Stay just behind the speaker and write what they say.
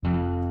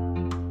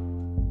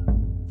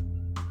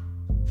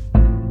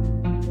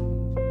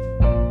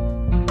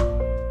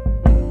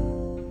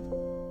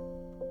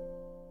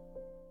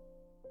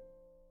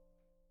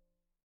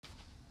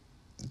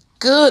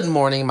Good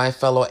morning, my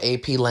fellow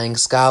AP Lang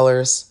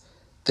scholars.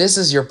 This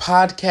is your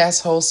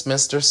podcast host,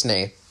 Mr.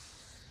 Snaith.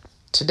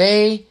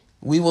 Today,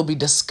 we will be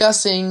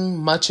discussing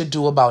Much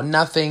Ado About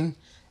Nothing,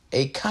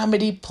 a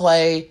comedy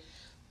play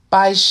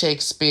by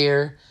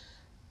Shakespeare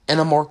in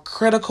a more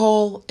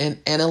critical and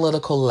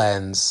analytical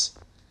lens.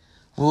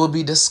 We will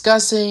be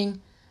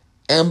discussing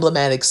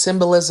emblematic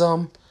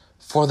symbolism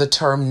for the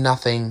term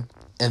nothing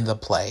in the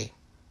play.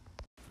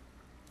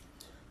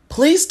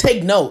 Please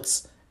take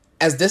notes,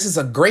 as this is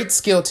a great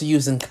skill to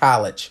use in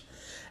college.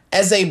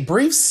 As a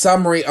brief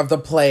summary of the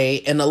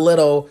play and a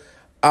little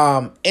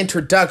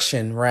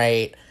introduction,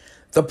 right?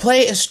 The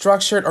play is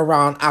structured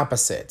around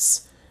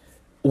opposites.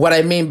 What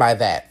I mean by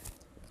that,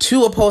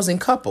 two opposing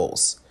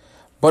couples,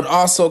 but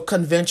also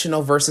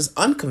conventional versus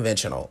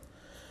unconventional,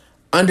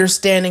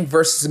 understanding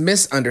versus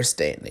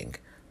misunderstanding,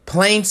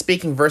 plain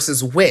speaking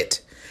versus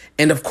wit,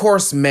 and of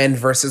course, men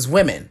versus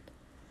women.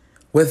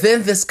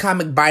 Within this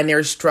comic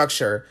binary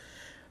structure,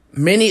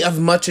 many of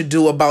Much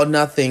Ado About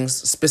Nothing's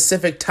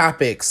specific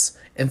topics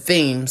and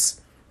themes,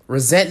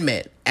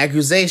 resentment,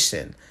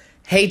 accusation,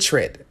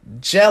 hatred,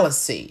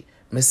 jealousy,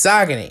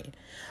 misogyny,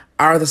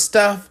 are the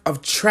stuff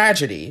of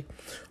tragedy,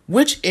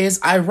 which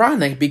is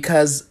ironic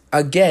because,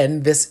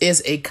 again, this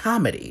is a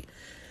comedy.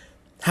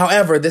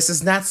 However, this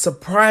is not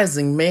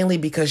surprising, mainly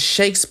because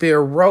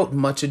Shakespeare wrote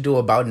Much Ado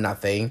About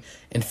Nothing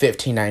in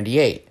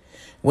 1598.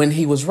 When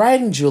he was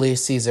writing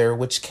Julius Caesar,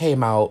 which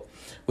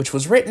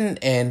was written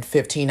in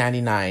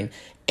 1599,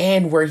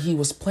 and where he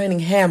was planning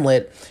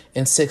Hamlet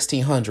in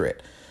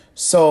 1600.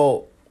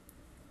 So,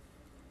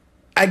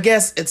 I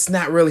guess it's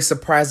not really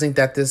surprising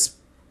that this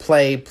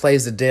play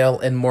plays Adele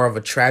in more of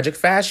a tragic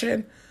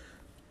fashion.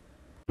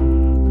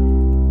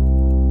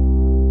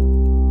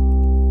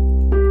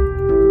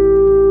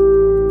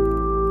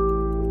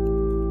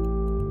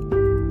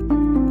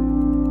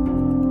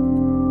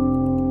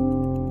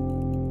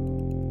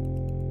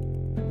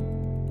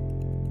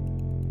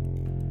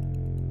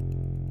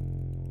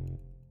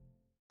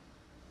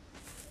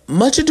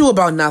 Much Ado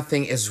About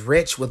Nothing is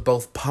rich with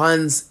both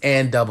puns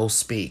and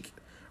doublespeak,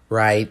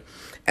 right?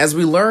 As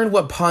we learned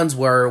what puns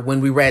were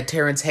when we read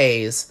Terence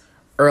Hayes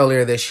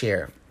earlier this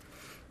year.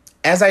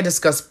 As I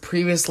discussed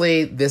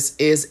previously, this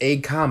is a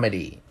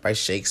comedy by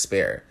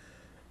Shakespeare,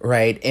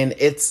 right? And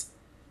it's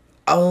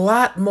a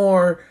lot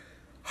more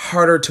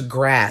harder to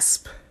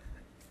grasp,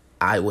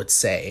 I would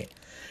say.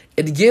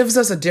 It gives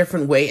us a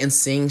different way in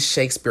seeing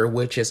Shakespeare,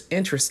 which is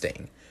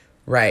interesting,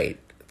 right?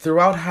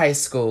 Throughout high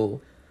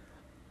school,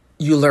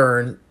 you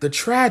learn the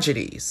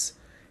tragedies,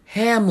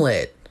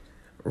 Hamlet,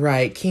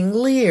 right? King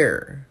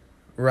Lear,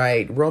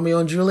 right? Romeo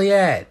and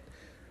Juliet,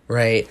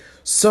 right?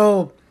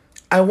 So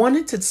I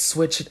wanted to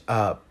switch it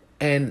up.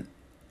 And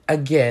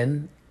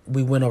again,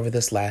 we went over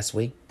this last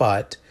week,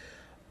 but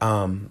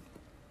the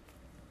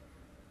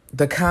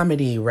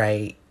comedy,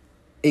 right?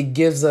 It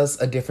gives us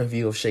a different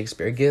view of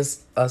Shakespeare. It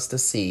gives us to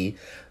see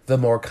the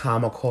more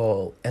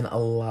comical and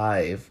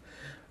alive,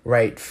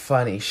 right?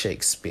 Funny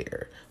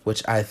Shakespeare,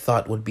 which I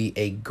thought would be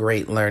a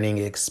great learning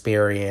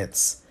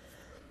experience.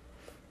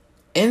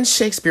 In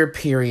Shakespeare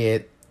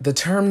period, the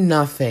term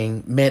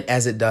nothing meant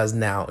as it does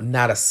now,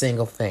 not a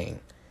single thing.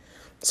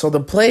 So the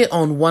play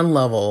on one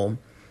level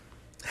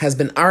has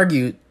been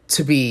argued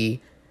to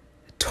be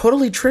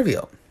totally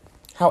trivial.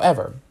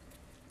 However,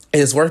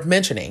 it is worth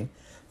mentioning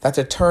that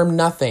the term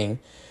nothing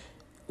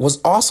was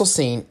also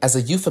seen as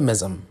a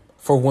euphemism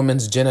for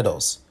women's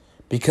genitals,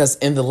 because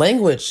in the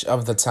language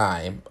of the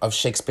time, of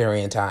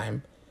Shakespearean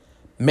time,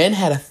 men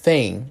had a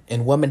thing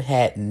and women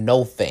had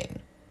no thing.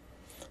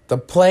 The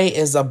play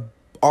is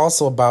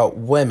also about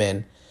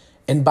women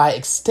and, by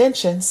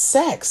extension,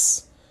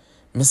 sex.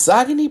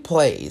 Misogyny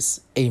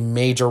plays a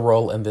major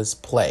role in this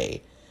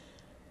play,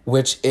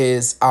 which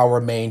is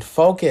our main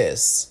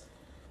focus.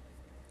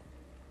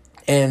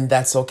 And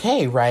that's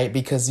okay, right?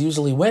 Because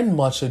usually when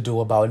Much Ado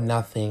About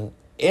Nothing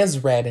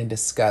is read and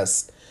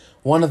discussed,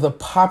 one of the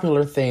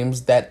popular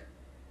themes that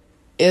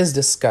is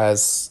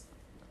discussed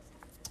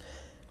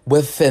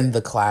within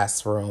the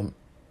classroom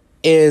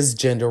is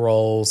gender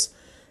roles,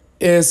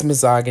 is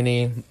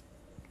misogyny,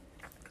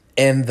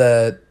 and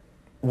the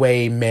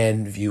way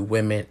men view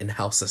women and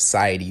how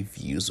society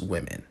views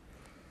women.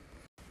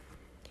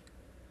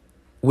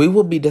 We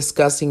will be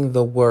discussing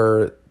the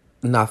word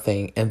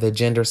nothing in the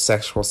gender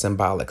sexual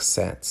symbolic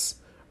sense,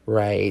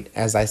 right?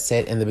 As I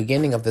said in the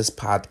beginning of this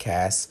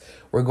podcast,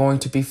 we're going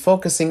to be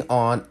focusing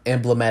on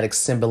emblematic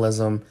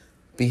symbolism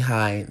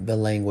behind the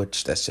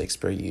language that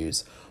Shakespeare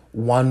used.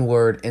 One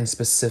word in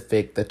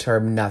specific, the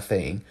term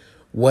nothing.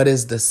 What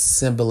is the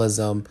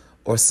symbolism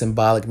or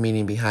symbolic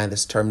meaning behind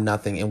this term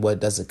nothing, and what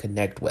does it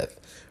connect with,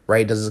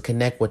 right? Does it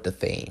connect with the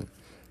theme,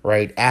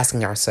 right?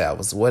 Asking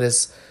ourselves, what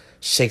is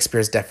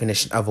Shakespeare's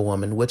definition of a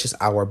woman, which is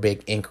our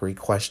big inquiry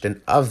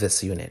question of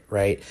this unit,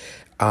 right?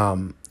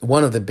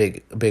 One of the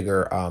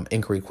bigger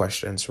inquiry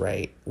questions,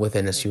 right,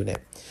 within this unit.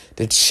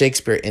 Did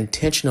Shakespeare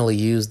intentionally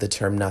use the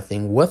term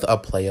nothing with a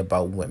play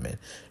about women?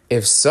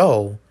 If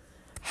so,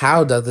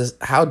 how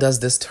does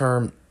this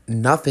term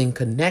nothing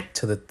connect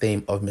to the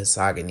theme of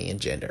misogyny and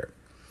gender?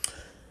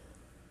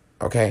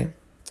 Okay?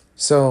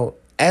 So,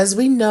 as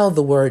we know,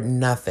 the word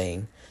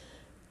nothing,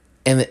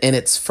 in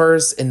its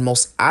first and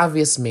most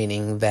obvious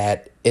meaning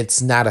that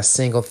it's not a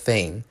single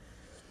thing,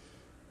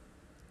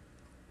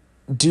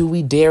 do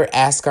we dare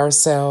ask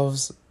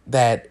ourselves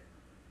that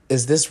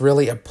is this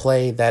really a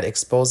play that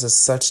exposes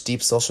such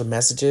deep social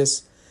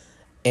messages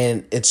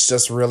and it's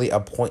just really a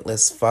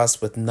pointless fuss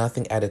with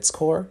nothing at its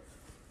core?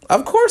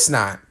 Of course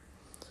not.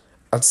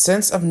 A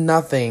sense of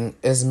nothing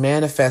is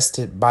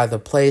manifested by the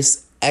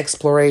play's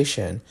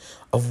exploration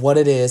of what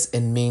it is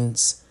and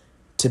means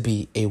to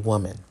be a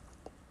woman.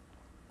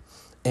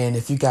 And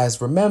if you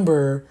guys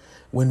remember,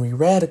 when we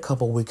read a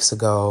couple weeks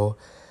ago,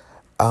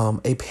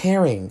 a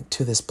pairing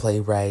to this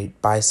playwright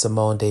by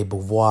Simone de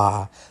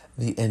Beauvoir,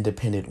 The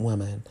Independent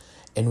Woman,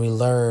 and we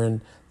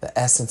learn the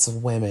essence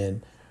of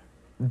women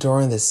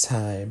during this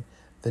time,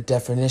 the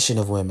definition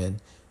of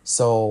women.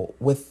 So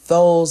with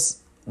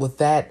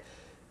that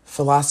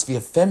philosophy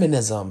of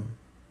feminism,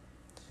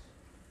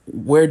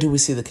 where do we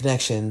see the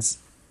connections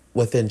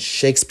within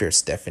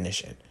Shakespeare's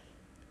definition,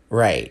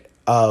 right,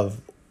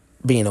 of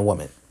being a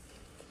woman?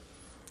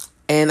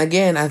 And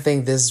again, I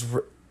think this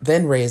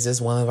then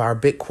raises one of our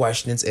big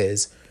questions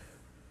is,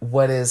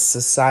 what is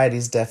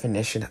society's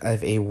definition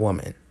of a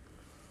woman?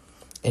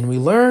 And we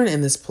learn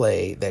in this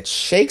play that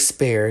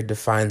Shakespeare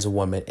defines a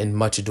woman in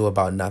Much Ado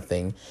About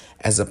Nothing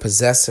as a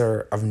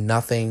possessor of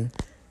nothing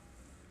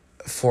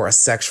for a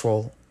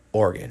sexual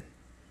organ.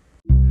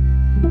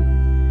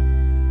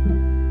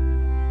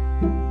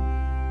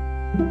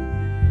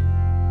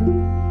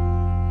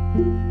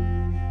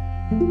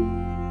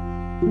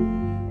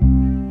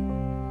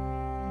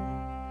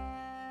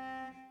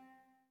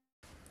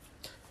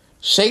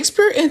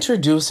 Shakespeare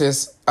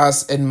introduces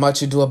us in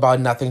Much Ado About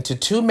Nothing to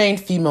two main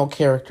female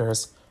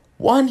characters,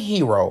 one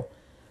hero.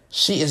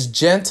 She is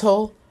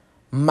gentle,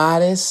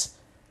 modest,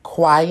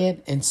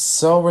 quiet, and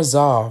so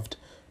resolved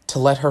to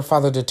let her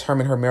father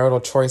determine her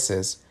marital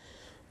choices,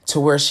 to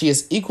where she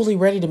is equally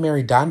ready to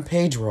marry Don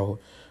Pedro,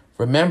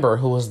 remember,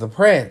 who was the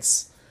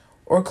prince,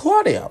 or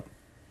Claudia.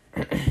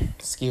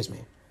 Excuse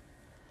me.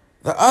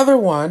 The other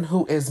one,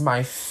 who is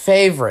my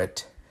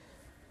favorite,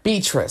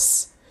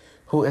 Beatrice,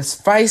 who is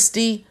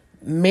feisty,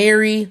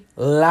 merry,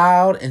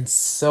 loud, and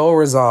so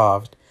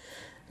resolved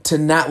to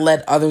not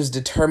let others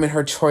determine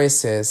her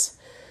choices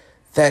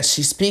that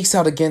she speaks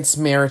out against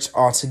marriage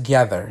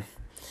altogether.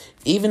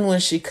 Even when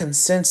she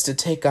consents to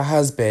take a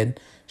husband,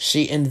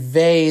 she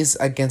inveighs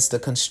against the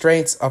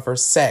constraints of her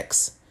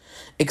sex,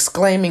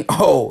 exclaiming,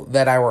 "Oh,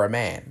 that I were a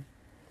man."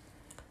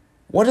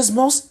 What is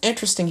most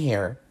interesting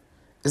here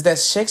is that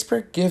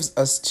Shakespeare gives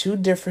us two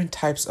different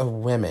types of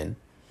women.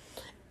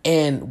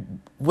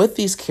 And with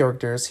these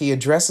characters, he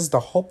addresses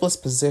the hopeless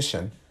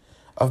position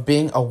of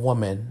being a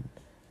woman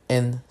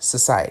in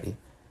society,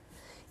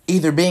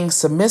 either being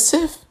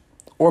submissive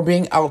or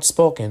being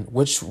outspoken,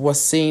 which was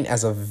seen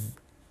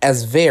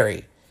as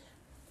very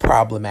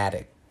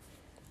problematic.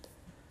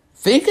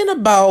 Thinking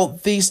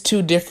about these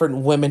two different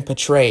women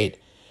portrayed,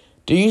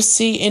 do you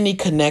see any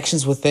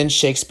connections within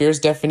Shakespeare's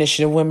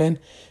definition of women?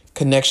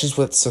 Connections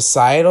with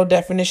societal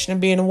definition of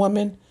being a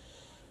woman?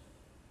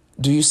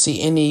 Do you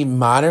see any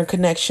modern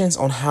connections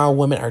on how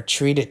women are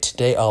treated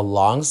today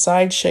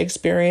alongside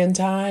Shakespearean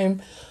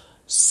time?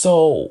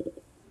 So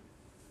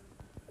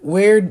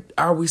where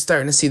are we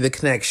starting to see the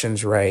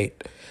connections, right?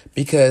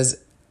 Because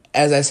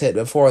as I said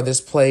before,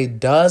 this play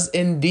does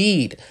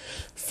indeed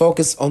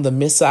focus on the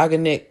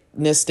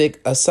misogynistic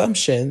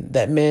assumption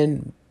that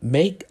men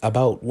make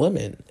about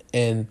women.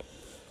 And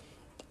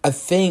I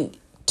think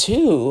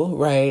too,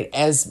 right,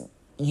 as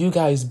you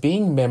guys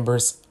being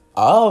members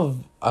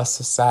of a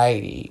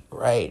society,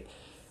 right,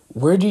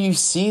 where do you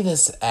see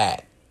this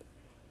at?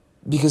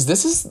 Because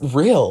this is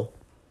real,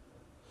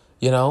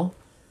 you know?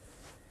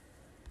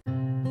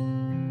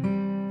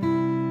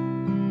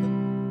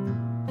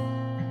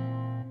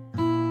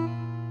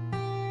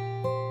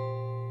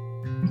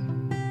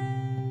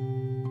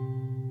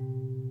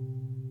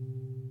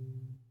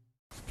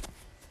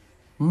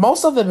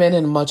 Most of the men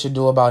in Much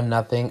Ado About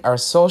Nothing are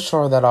so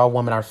sure that all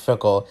women are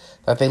fickle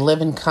that they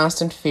live in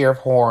constant fear of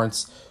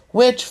horns,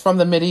 which, from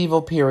the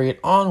medieval period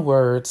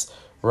onwards,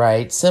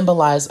 right,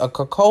 symbolize a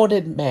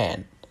cuckolded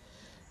man.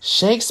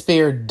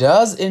 Shakespeare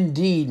does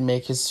indeed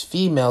make his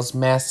females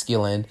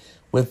masculine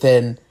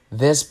within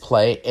this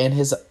play and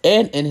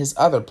in his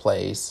other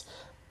plays.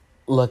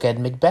 Look at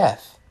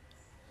Macbeth,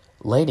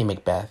 Lady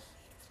Macbeth.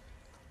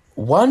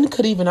 One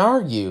could even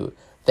argue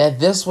that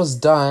this was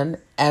done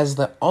as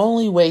the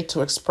only way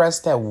to express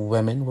that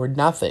women were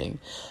nothing,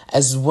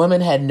 as women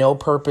had no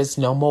purpose,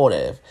 no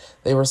motive.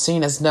 They were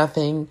seen as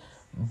nothing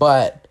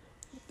but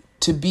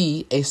to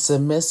be a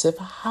submissive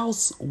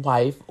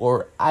housewife,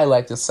 or I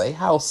like to say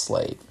house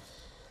slave,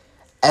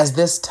 as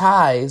this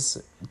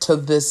ties to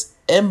this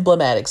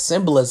emblematic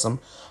symbolism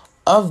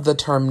of the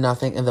term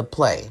nothing in the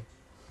play.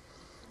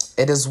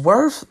 It is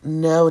worth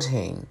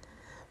noting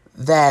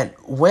that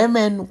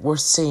women were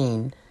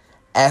seen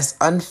as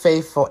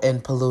unfaithful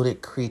and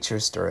polluted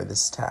creatures during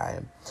this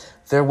time.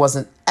 There was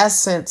an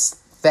essence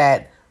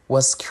that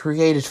was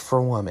created for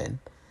women,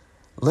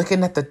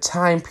 looking at the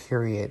time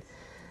period,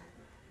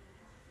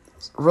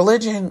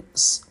 religion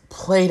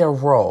played a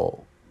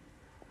role.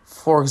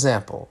 For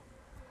example,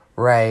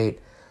 right?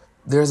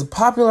 There's a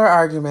popular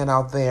argument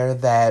out there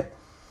that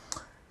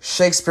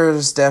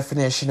Shakespeare's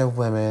definition of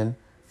women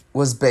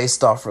was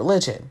based off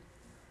religion,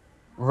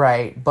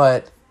 right?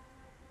 But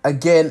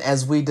again,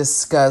 as we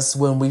discussed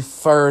when we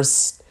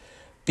first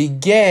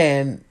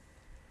began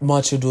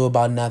Much Ado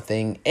About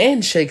Nothing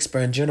and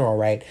Shakespeare in general,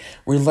 right?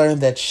 We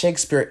learned that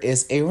Shakespeare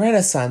is a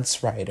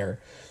Renaissance writer.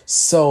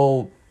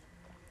 So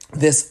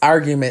this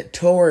argument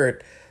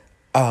toward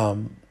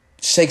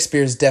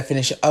Shakespeare's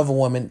definition of a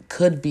woman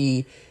could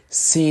be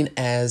seen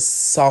as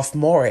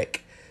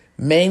sophomoric,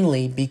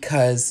 mainly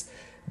because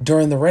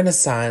during the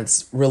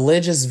Renaissance,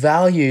 religious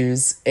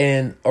values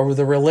or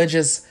the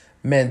religious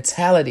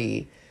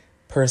mentality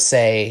per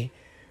se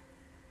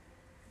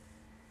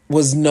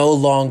was no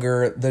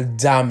longer the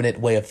dominant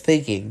way of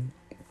thinking,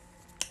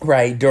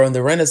 right? During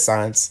the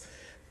Renaissance,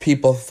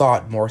 people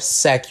thought more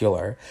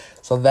secular.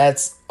 So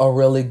that's a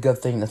really good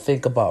thing to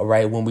think about,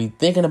 right? When we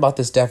thinking about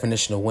this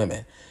definition of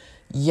women,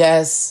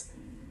 yes,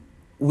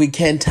 we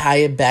can tie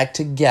it back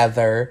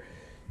together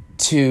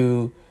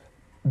to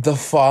the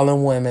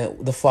fallen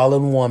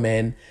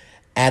woman,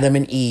 Adam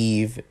and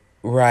Eve,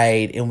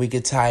 right? And we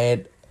could tie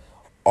it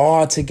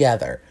all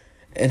together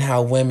and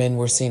how women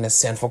were seen as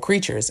sinful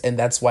creatures. And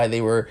that's why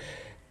they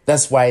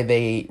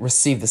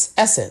received this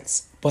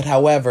essence. But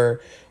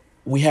however,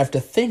 we have to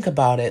think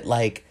about it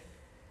like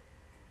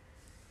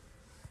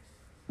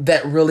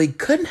that really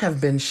couldn't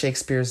have been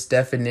Shakespeare's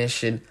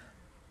definition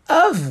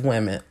of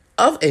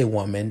a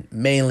woman,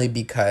 mainly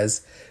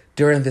because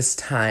during this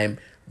time,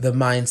 the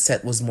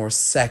mindset was more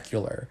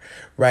secular,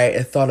 right?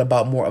 It thought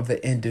about more of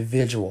the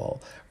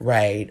individual,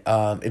 right?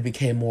 It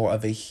became more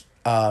of a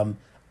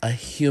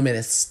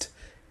humanism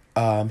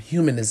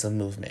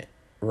movement,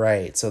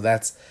 right? So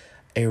that's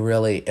a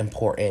really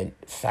important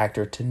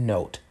factor to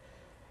note,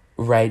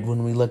 right?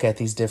 When we look at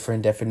these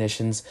different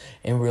definitions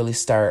and really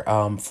start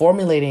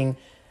formulating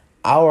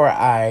our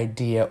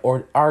idea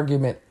or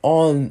argument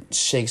on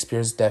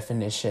Shakespeare's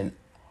definition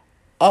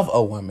of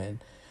a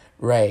woman,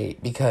 right?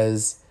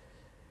 Because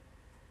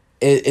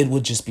it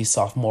would just be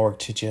sophomoric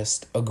to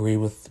just agree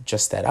with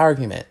just that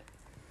argument.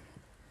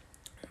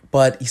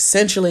 But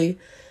essentially,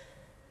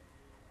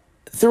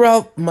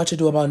 throughout Much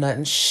Ado About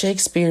Nothing,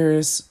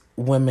 Shakespeare's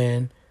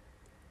women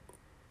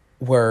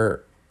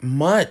were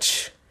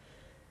much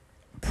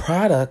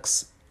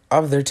products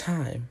of their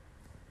time.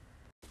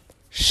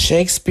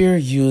 Shakespeare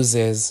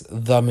uses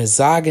the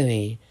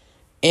misogyny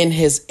in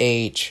his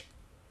age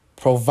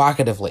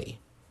provocatively.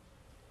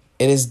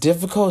 It is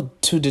difficult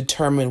to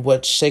determine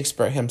what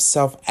Shakespeare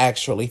himself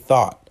actually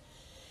thought.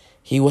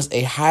 He was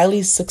a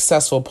highly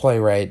successful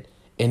playwright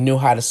and knew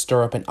how to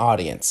stir up an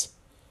audience.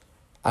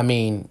 I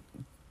mean,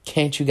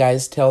 can't you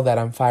guys tell that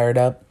I'm fired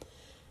up?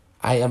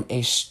 I am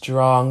a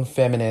strong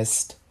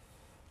feminist,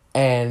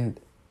 and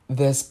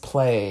this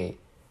play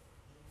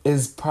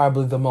is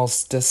probably the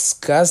most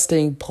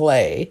disgusting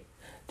play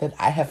that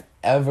I have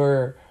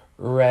ever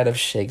read of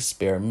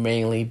Shakespeare,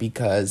 mainly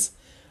because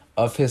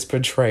of his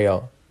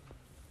portrayal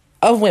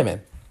of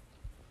women.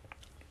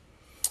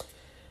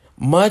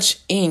 Much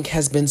ink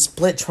has been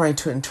split trying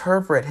to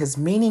interpret his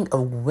meaning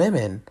of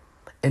women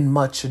in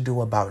Much Ado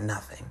About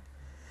Nothing.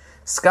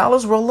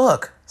 Scholars will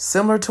look,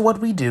 similar to what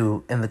we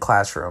do in the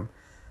classroom,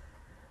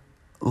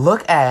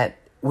 look at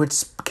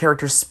which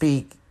characters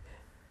speak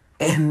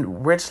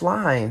and which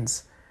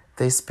lines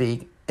they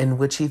speak in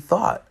which he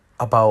thought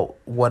about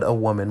what a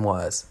woman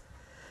was,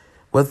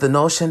 with the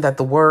notion that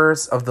the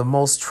words of the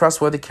most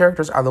trustworthy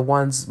characters are the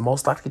ones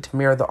most likely to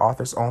mirror the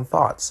author's own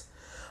thoughts.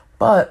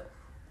 But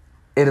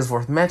it is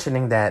worth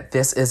mentioning that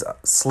this is a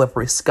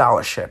slippery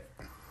scholarship.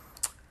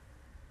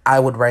 I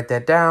would write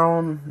that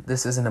down.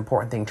 This is an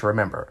important thing to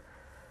remember.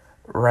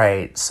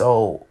 Right.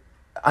 So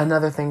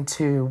another thing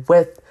too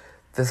with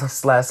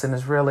this lesson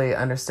is really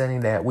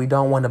understanding that we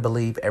don't want to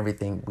believe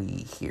everything we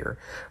hear.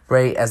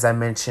 Right. As I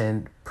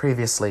mentioned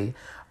previously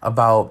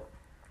about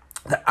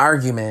the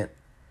argument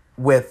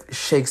with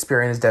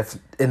Shakespeare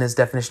in his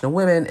definition of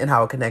women and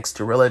how it connects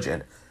to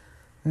religion.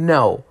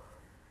 No,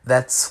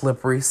 that's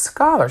slippery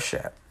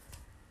scholarship.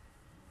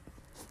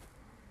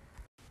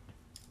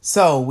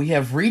 So we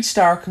have reached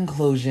our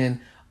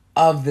conclusion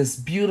of this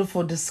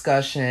beautiful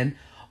discussion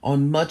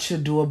on Much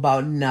Ado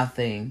About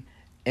Nothing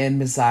and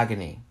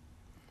misogyny.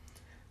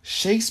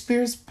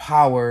 Shakespeare's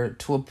power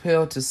to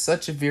appeal to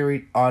such a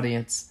varied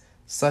audience,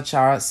 such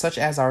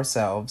as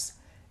ourselves,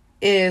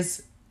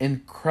 is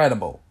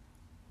incredible.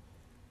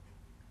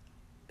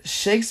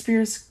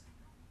 Shakespeare's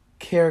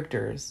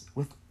characters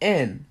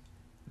within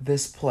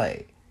this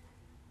play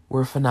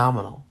were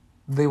phenomenal.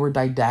 They were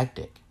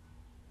didactic.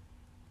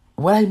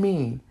 What I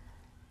mean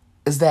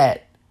is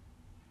that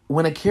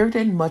when a character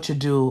in Much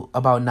Ado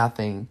About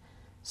Nothing,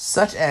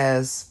 such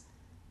as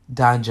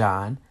Don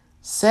John,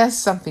 says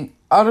something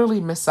utterly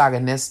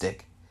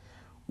misogynistic,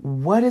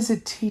 what is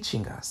it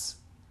teaching us?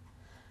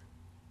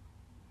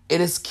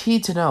 It is key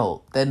to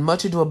note that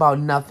Much Ado About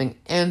Nothing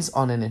ends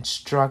on an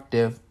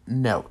instructive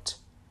note.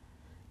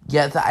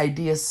 Yet the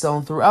ideas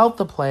sown throughout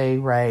the play,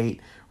 right,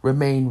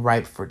 remain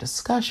ripe for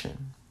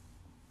discussion.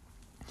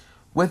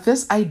 With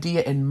this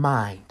idea in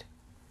mind,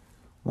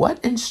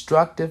 what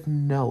instructive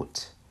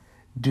note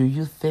do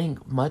you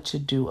think Much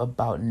Ado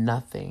About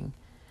Nothing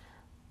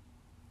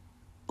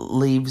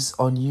leaves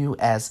on you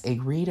as a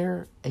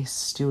reader, a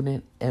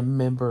student, and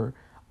member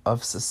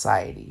of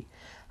society?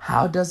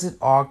 How does it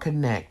all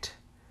connect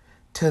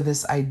to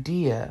this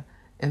idea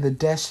and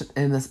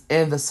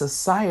the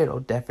societal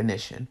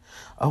definition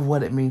of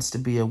what it means to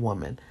be a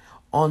woman,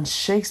 on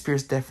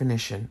Shakespeare's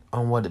definition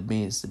on what it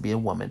means to be a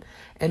woman,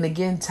 and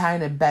again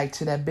tying it back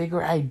to that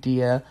bigger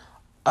idea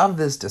of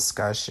this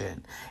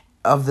discussion,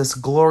 of this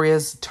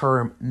glorious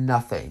term,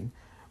 nothing,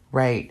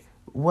 right?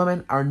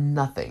 Women are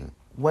nothing.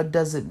 What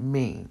does it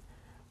mean,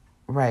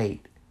 right?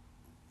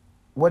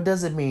 What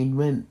does it mean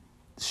when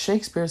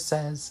Shakespeare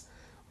says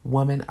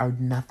women are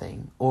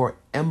nothing, or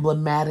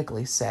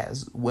emblematically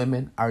says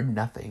women are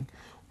nothing?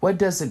 What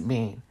does it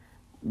mean?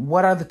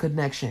 What are the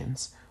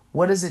connections?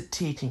 What is it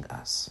teaching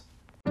us?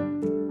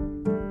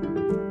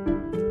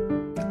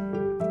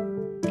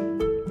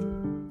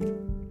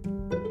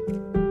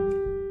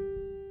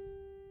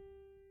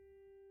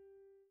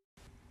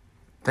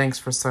 Thanks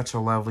for such a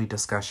lovely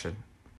discussion.